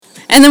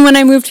And then when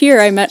I moved here,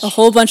 I met a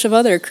whole bunch of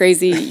other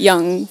crazy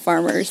young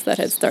farmers that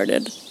had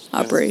started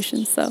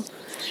operations. So,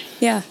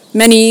 yeah,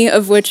 many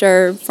of which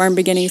are Farm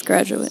Beginnings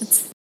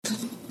graduates.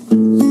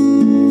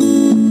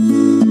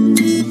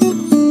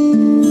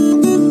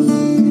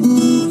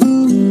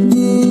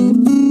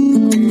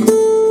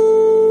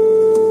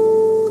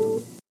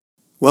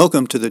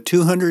 Welcome to the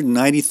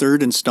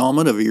 293rd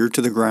installment of Ear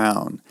to the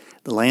Ground,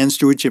 the Land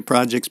Stewardship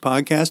Project's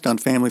podcast on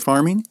family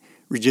farming,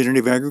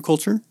 regenerative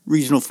agriculture,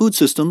 regional food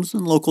systems,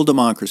 and local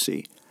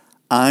democracy.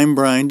 I'm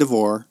Brian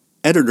DeVore,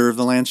 editor of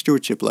the Land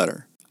Stewardship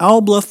Letter.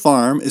 Owl Bluff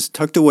Farm is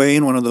tucked away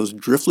in one of those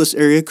driftless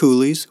area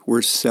coulees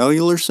where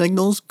cellular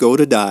signals go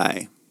to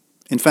die.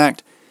 In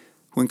fact,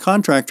 when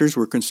contractors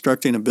were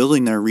constructing a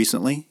building there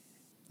recently,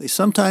 they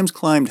sometimes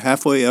climbed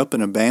halfway up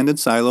an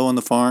abandoned silo on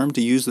the farm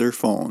to use their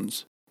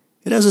phones.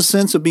 It has a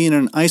sense of being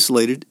an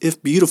isolated,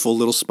 if beautiful,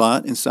 little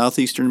spot in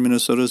southeastern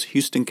Minnesota's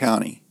Houston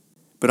County.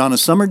 But on a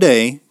summer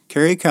day,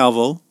 Carrie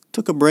Calvo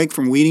took a break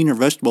from weeding her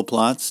vegetable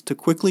plots to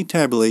quickly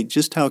tabulate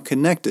just how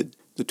connected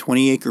the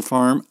 20-acre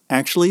farm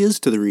actually is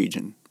to the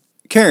region.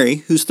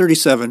 Carrie, who's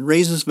 37,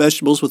 raises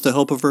vegetables with the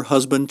help of her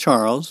husband,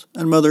 Charles,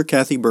 and mother,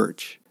 Kathy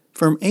Birch.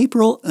 From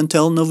April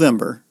until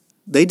November,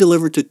 they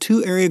deliver to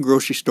 2 area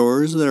grocery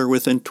stores that are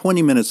within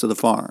 20 minutes of the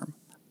farm.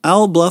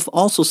 Owl Bluff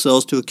also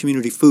sells to a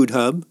community food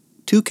hub,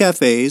 2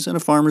 cafes, and a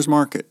farmer's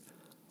market,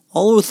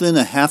 all within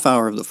a half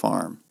hour of the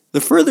farm. The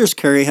furthest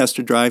Carrie has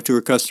to drive to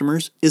her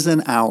customers is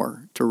an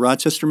hour to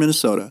Rochester,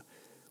 Minnesota,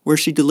 where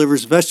she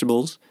delivers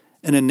vegetables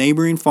and a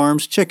neighboring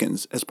farm's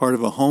chickens as part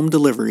of a home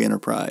delivery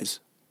enterprise.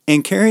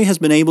 And Carrie has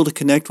been able to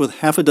connect with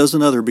half a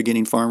dozen other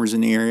beginning farmers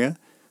in the area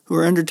who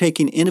are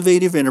undertaking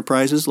innovative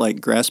enterprises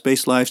like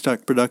grass-based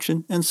livestock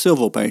production and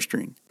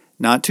silvopasturing.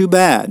 Not too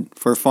bad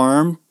for a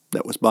farm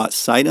that was bought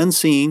sight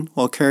unseen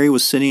while Carrie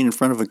was sitting in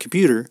front of a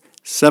computer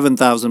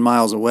 7,000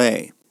 miles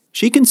away.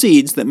 She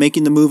concedes that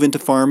making the move into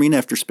farming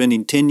after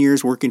spending 10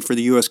 years working for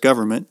the U.S.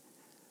 government,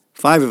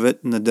 5 of it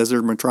in the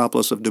desert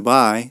metropolis of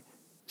Dubai,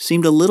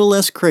 seemed a little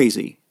less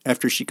crazy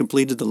after she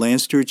completed the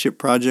Land Stewardship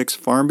Project's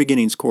Farm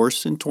Beginnings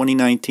course in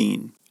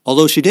 2019.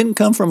 Although she didn't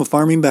come from a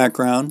farming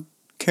background,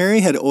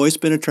 Carrie had always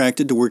been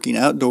attracted to working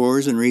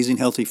outdoors and raising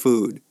healthy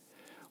food.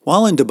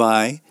 While in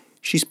Dubai,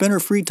 she spent her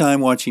free time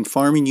watching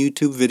farming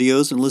YouTube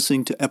videos and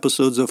listening to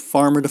episodes of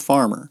Farmer to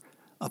Farmer,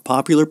 a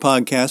popular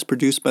podcast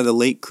produced by the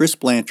late Chris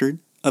Blanchard,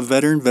 a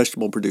veteran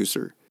vegetable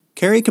producer.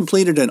 Carrie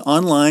completed an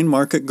online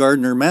market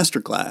gardener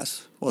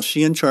masterclass, while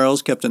she and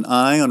Charles kept an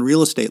eye on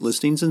real estate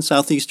listings in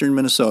southeastern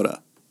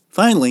Minnesota.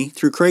 Finally,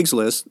 through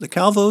Craigslist, the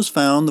Calvos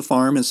found the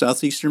farm in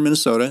southeastern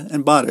Minnesota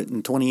and bought it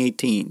in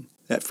 2018.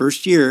 That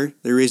first year,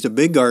 they raised a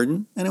big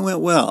garden, and it went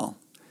well.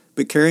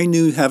 But Carrie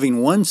knew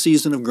having one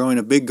season of growing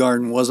a big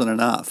garden wasn't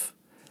enough.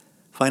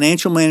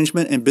 Financial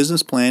management and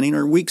business planning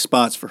are weak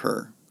spots for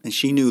her, and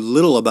she knew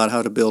little about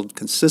how to build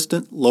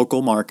consistent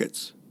local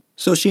markets.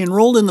 So she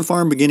enrolled in the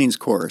Farm Beginnings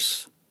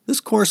course. This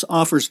course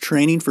offers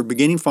training for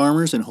beginning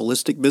farmers in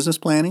holistic business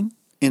planning,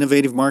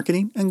 innovative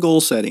marketing, and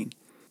goal setting.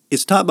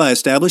 It's taught by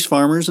established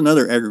farmers and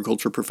other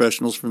agriculture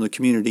professionals from the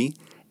community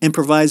and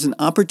provides an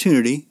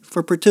opportunity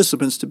for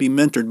participants to be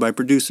mentored by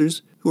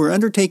producers who are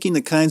undertaking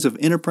the kinds of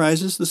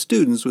enterprises the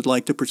students would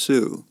like to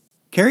pursue.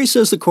 Carrie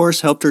says the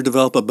course helped her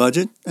develop a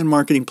budget and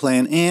marketing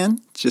plan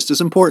and, just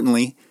as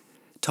importantly,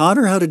 taught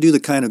her how to do the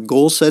kind of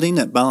goal setting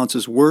that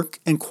balances work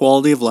and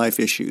quality of life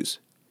issues.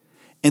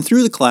 And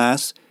through the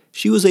class,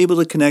 she was able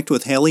to connect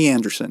with Haley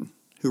Anderson,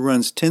 who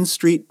runs 10th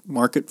Street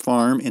Market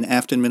Farm in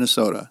Afton,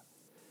 Minnesota.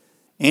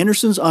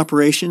 Anderson's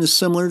operation is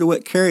similar to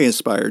what Carrie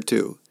aspired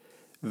to,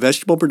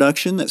 vegetable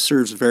production that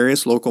serves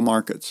various local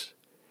markets.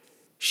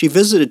 She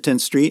visited 10th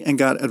Street and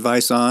got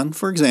advice on,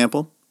 for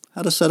example,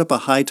 how to set up a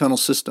high tunnel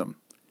system.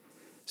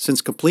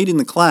 Since completing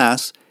the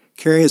class,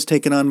 Carrie has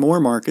taken on more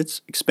markets,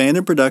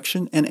 expanded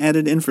production, and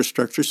added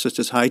infrastructure such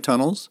as high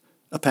tunnels,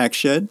 a pack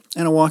shed,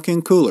 and a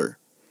walk-in cooler.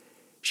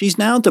 She's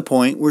now at the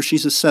point where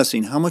she's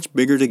assessing how much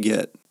bigger to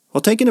get. While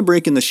taking a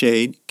break in the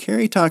shade,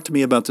 Carrie talked to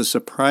me about the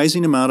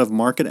surprising amount of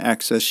market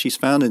access she's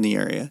found in the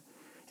area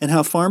and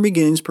how Farm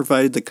Beginnings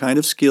provided the kind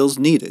of skills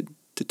needed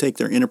to take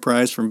their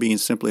enterprise from being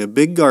simply a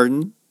big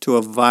garden to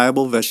a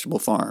viable vegetable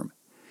farm.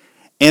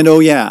 And oh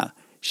yeah,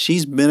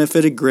 she's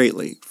benefited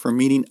greatly from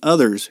meeting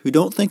others who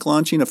don't think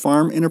launching a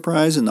farm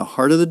enterprise in the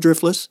heart of the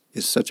driftless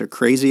is such a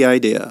crazy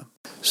idea.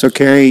 So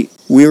Carrie,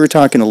 we were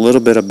talking a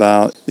little bit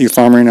about your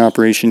farming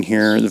operation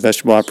here, the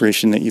vegetable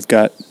operation that you've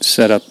got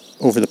set up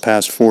over the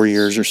past 4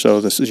 years or so.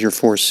 This is your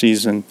 4th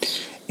season.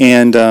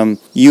 And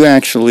you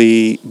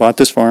actually bought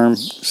this farm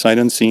sight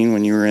unseen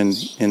when you were in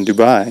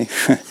Dubai,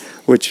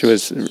 which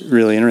was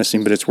really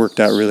interesting, but it's worked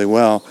out really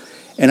well.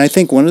 And I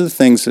think one of the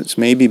things that's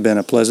maybe been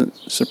a pleasant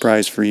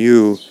surprise for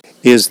you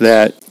is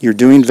that you're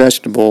doing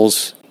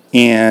vegetables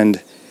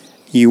and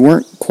you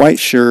weren't quite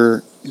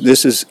sure.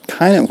 This is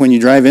kind of, when you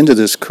drive into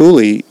this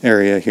coulee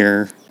area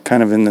here,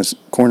 kind of in this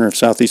corner of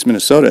southeast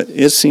Minnesota,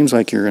 it seems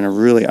like you're in a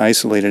really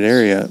isolated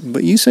area.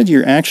 But you said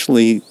you're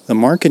actually, the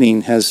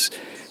marketing has,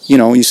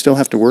 you still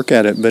have to work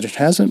at it, but it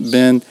hasn't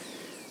been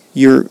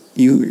you're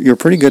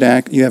pretty good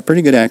you have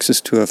pretty good access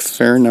to a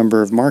fair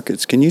number of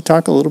markets. Can you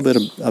talk a little bit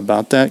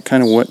about that?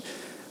 Kind of what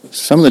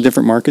some of the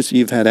different markets that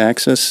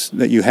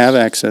you have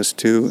access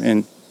to,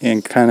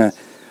 and kind of,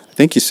 I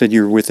think you said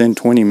you're within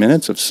 20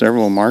 minutes of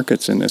several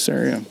markets in this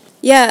area.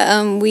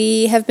 Yeah,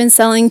 we have been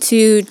selling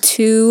to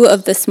two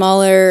of the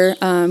smaller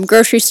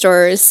grocery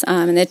stores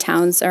in the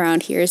towns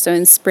around here. So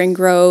in Spring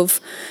Grove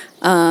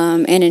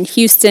and in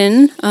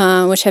Houston,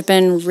 which have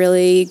been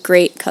really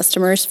great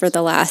customers for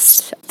the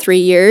last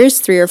 3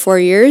 or 4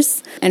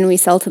 years. And we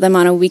sell to them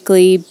on a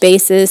weekly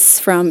basis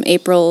from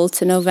April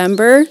to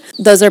November.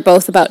 Those are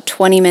both about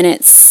 20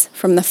 minutes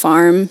from the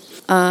farm.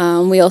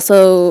 We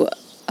also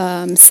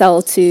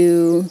sell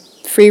to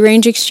Free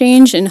Range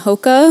Exchange in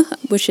Hoka,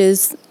 which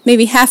is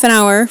maybe half an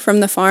hour from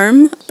the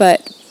farm,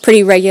 but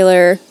pretty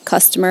regular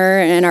customer.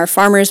 And our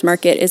farmers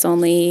market is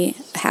only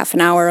half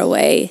an hour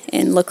away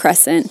in La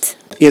Crescent.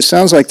 It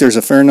sounds like there's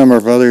a fair number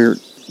of other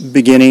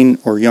beginning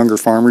or younger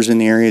farmers in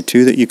the area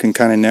too that you can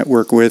kind of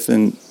network with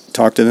and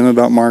talk to them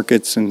about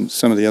markets and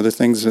some of the other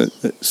things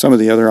some of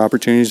the other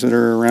opportunities that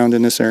are around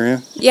in this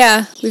area.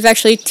 Yeah, we've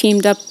actually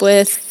teamed up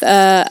with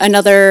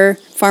another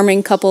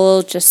farming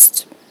couple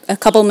just a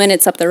couple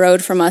minutes up the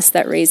road from us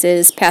that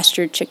raises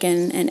pastured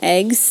chicken and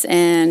eggs,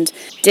 and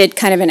did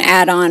kind of an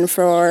add-on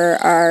for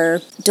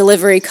our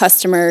delivery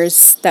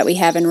customers that we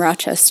have in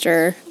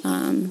Rochester,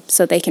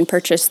 so they can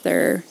purchase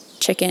their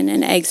chicken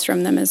and eggs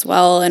from them as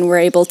well. And we're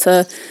able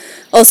to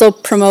also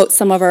promote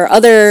some of our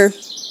other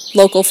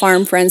local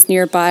farm friends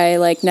nearby,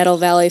 like Nettle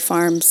Valley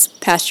Farms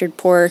pastured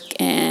pork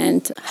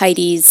and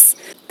Heidi's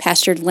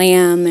pastured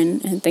lamb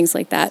and things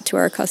like that to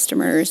our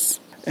customers.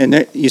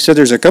 And you said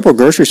there's a couple of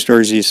grocery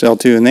stores you sell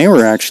to, and they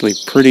were actually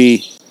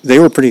pretty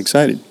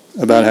excited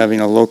about having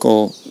a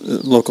local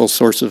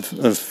source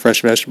of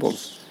fresh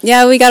vegetables.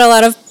 Yeah, we got a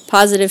lot of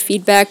positive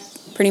feedback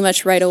pretty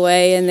much right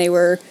away, and they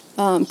were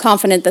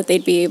confident that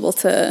they'd be able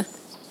to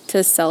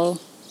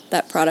sell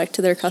that product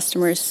to their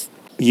customers.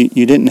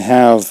 You didn't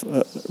have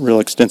a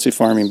real extensive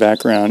farming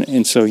background,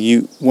 and so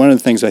one of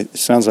the things that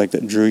sounds like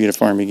that drew you to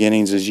Farm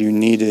Beginnings is you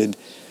needed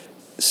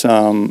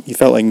you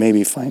felt like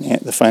maybe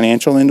the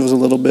financial end was a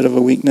little bit of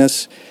a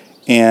weakness,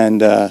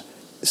 and it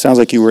sounds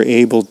like you were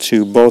able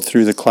to, both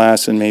through the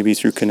class and maybe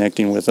through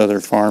connecting with other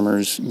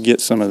farmers,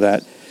 get some of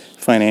that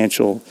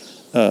financial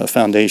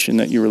foundation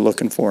that you were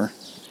looking for.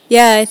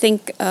 Yeah, I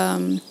think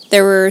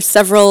there were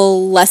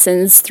several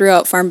lessons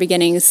throughout Farm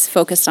Beginnings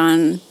focused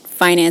on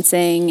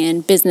financing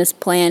and business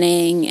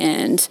planning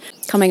and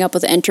coming up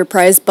with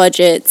enterprise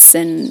budgets,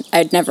 and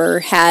I'd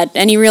never had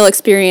any real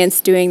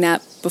experience doing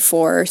that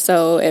before,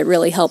 so it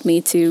really helped me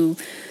to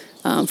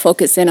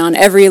focus in on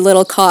every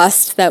little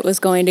cost that was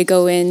going to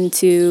go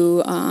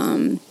into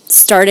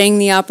starting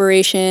the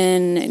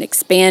operation and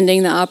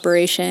expanding the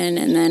operation,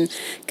 and then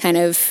kind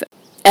of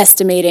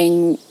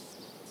estimating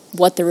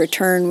what the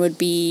return would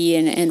be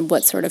and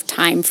what sort of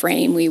time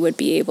frame we would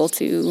be able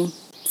to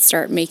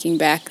start making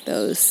back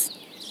those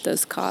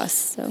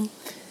costs. So.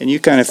 And you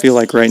kind of feel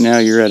like right now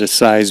you're at a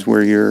size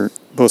where you're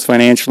both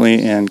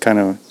financially and kind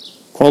of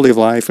quality of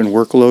life and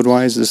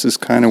workload-wise, this is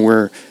kind of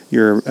where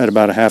you're at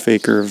about a half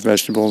acre of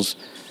vegetables.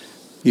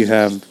 You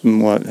have,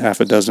 half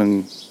a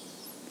dozen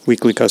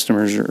weekly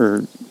customers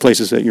or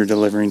places that you're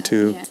delivering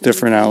to,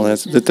 different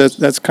outlets.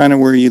 That's kind of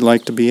where you'd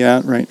like to be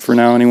at, right, for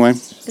now anyway?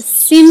 It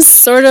seems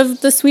sort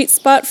of the sweet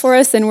spot for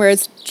us, and where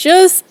it's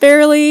just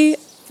barely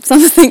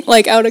something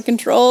like out of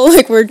control.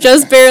 Like we're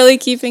just barely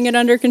keeping it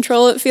under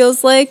control, it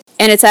feels like.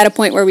 And it's at a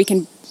point where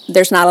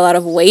there's not a lot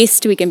of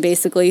waste. We can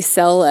basically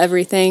sell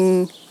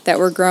everything that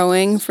we're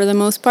growing for the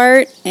most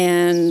part,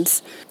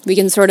 and we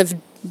can sort of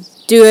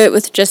do it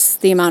with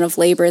just the amount of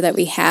labor that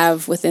we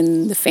have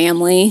within the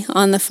family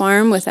on the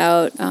farm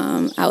without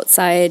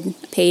outside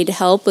paid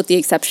help, with the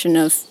exception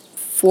of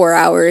 4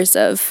 hours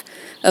of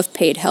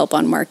paid help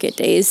on market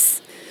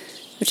days,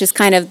 which is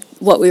kind of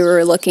what we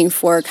were looking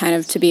for, kind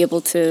of to be able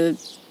to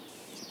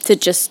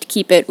just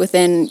keep it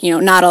within,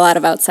 not a lot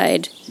of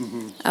outside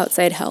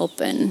help.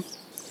 And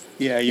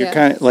yeah, you're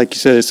kind of, like you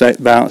said, it's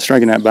that balance,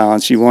 striking that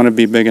balance. You want to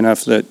be big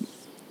enough that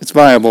it's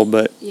viable,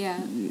 but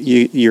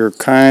you're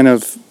kind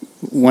of,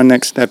 one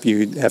next step,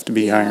 you have to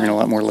be hiring a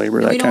lot more labor.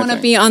 We don't want to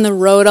be on the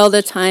road all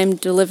the time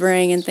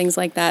delivering and things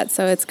like that.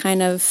 So it's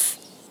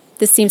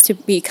this seems to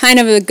be kind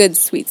of a good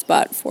sweet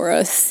spot for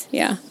us.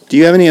 Yeah. Do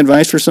you have any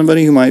advice for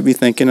somebody who might be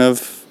thinking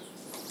of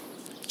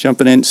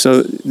jumping in?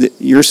 So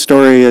your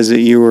story is that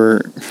you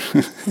were,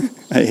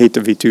 I hate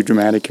to be too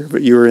dramatic here,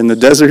 but you were in the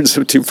deserts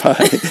of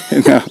Dubai.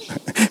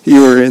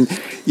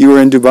 You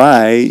were in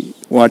Dubai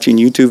watching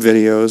YouTube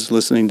videos,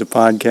 listening to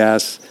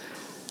podcasts,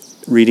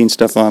 reading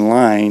stuff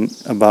online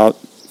about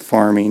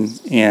farming,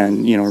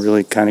 and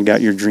really kind of got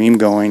your dream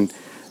going,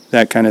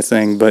 that kind of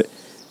thing. But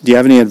do you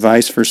have any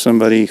advice for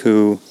somebody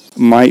who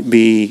might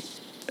be,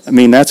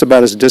 that's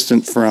about as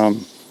distant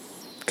from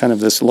kind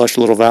of this lush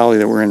little valley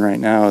that we're in right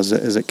now as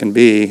it can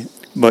be,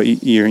 but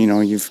here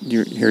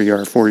you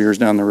are 4 years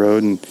down the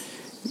road, and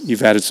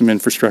you've added some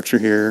infrastructure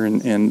here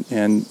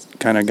and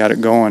kind of got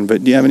it going.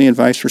 But do you have any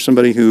advice for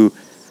somebody who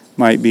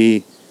might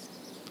be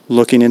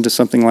looking into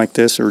something like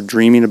this or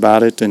dreaming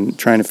about it and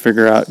trying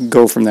to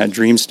go from that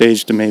dream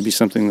stage to maybe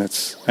something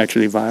that's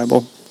actually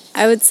viable?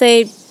 I would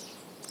say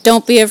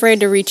don't be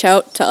afraid to reach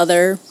out to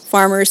other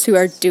farmers who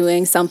are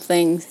doing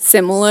something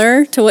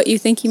similar to what you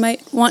think you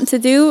might want to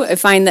do. I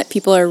find that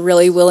people are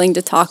really willing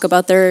to talk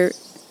about their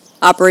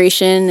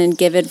operation and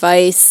give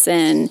advice,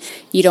 and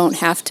you don't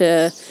have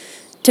to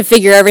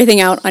figure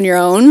everything out on your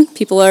own.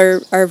 People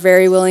are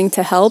very willing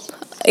to help.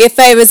 If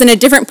I was in a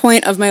different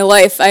point of my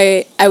life,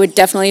 I would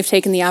definitely have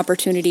taken the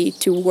opportunity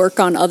to work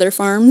on other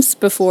farms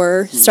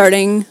before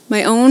starting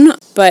my own.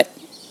 But,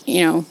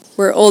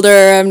 we're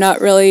older. I'm not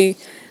really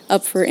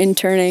up for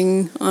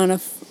interning on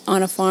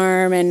a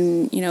farm,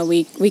 and,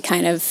 we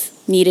kind of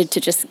needed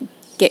to just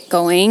get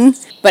going.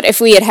 But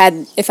if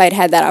I'd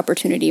had that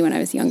opportunity when I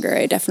was younger,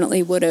 I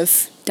definitely would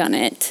have done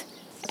it.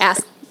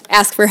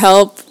 Ask for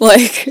help,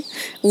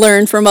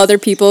 learn from other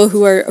people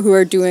who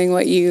are doing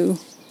what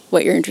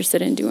you're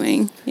interested in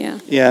doing. Yeah.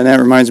 Yeah, and that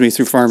reminds me,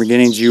 through Farm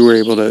Beginnings, you were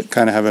able to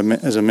kind of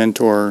have as a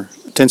mentor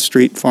 10th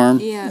Street Farm,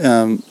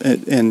 and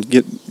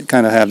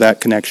have that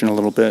connection a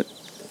little bit.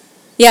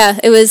 Yeah,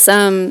 it was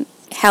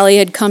Hallie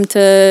had come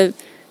to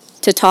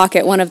talk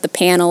at one of the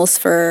panels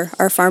for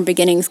our Farm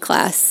Beginnings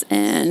class,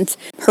 and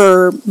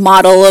her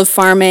model of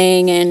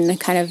farming and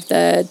kind of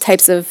the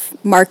types of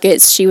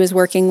markets she was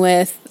working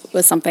with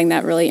was something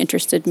that really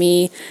interested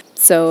me.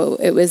 So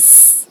it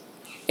was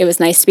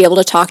nice to be able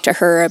to talk to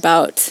her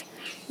about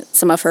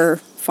some of her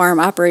farm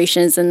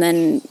operations and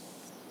then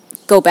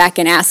go back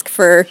and ask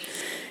for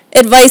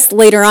advice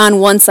later on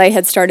once I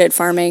had started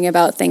farming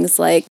about things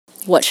like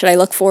what should I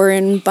look for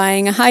in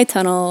buying a high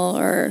tunnel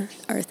or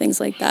things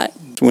like that.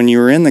 When you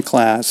were in the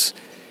class,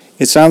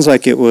 it sounds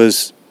like it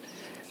was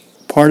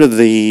part of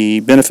the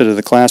benefit of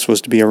the class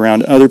was to be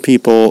around other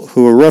people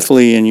who are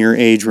roughly in your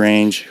age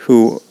range,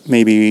 who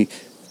maybe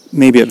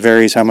it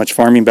varies how much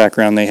farming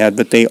background they had,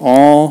 but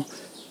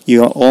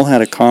you all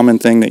had a common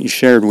thing that you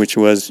shared, which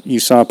was you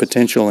saw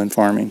potential in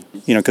farming.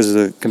 Because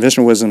the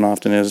conventional wisdom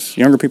often is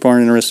younger people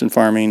aren't interested in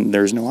farming,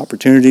 there's no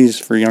opportunities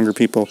for younger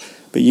people.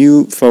 But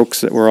you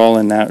folks that were all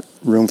in that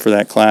room for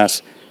that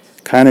class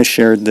kind of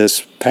shared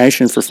this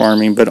passion for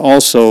farming, but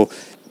also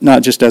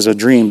not just as a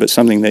dream, but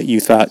something that you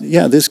thought,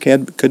 yeah, this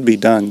could be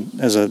done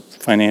as a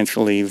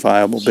financially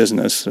viable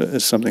business,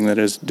 as something that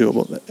is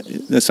doable.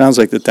 It sounds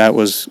like that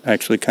was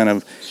actually kind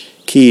of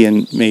key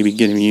in maybe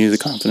giving you the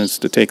confidence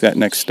to take that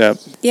next step.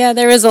 Yeah,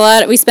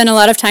 we spent a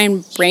lot of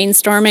time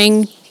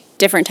brainstorming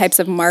different types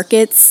of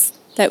markets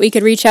that we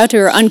could reach out to,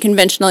 or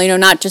unconventional,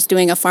 not just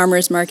doing a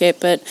farmer's market,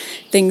 but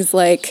things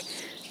like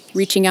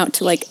reaching out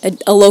to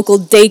a local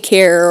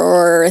daycare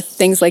or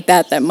things like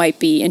that might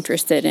be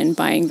interested in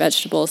buying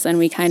vegetables. And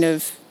we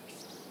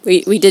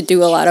did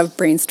do a lot of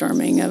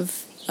brainstorming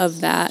of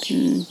that,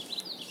 and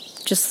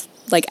just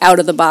out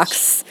of the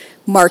box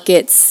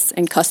markets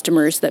and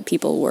customers that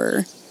people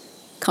were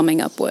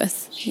coming up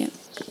with. Yeah.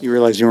 You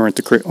realize you weren't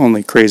the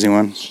only crazy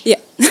one.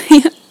 Yeah.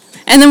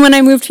 And then when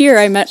I moved here,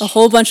 I met a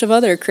whole bunch of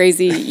other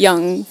crazy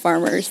young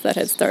farmers that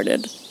had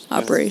started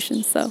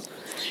operations. So,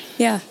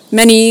 yeah,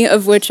 many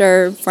of which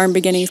are Farm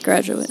Beginnings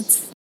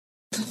graduates.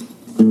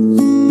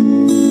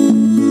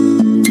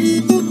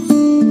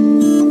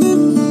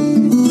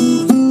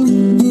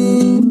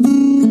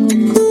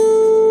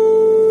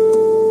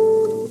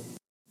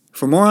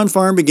 For more on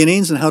Farm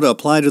Beginnings and how to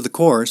apply to the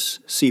course,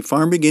 see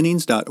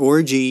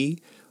farmbeginnings.org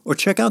or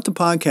check out the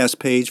podcast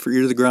page for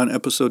Ear to the Ground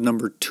episode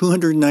number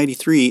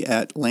 293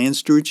 at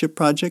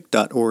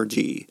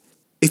landstewardshipproject.org.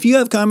 If you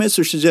have comments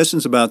or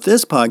suggestions about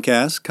this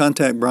podcast,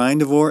 contact Brian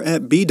DeVore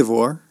at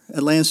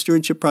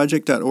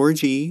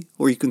bdevore@landstewardshipproject.org,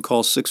 or you can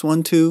call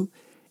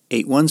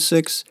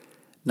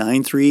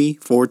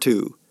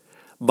 612-816-9342.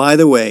 By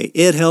the way,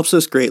 it helps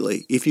us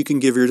greatly if you can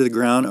give Ear to the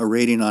Ground a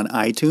rating on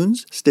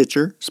iTunes,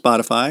 Stitcher,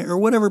 Spotify, or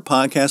whatever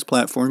podcast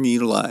platform you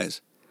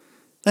utilize.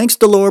 Thanks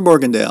to Laura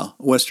Borgendale,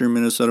 a Western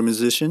Minnesota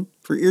musician,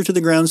 for Ear to the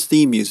Ground's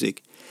theme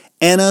music.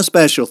 And a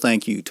special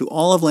thank you to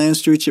all of Land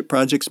Stewardship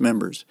Project's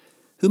members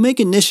who make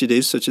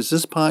initiatives such as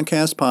this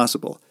podcast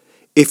possible.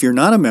 If you're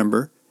not a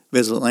member,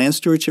 visit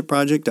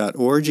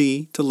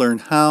landstewardshipproject.org to learn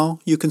how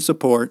you can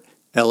support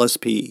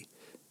LSP.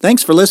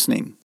 Thanks for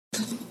listening.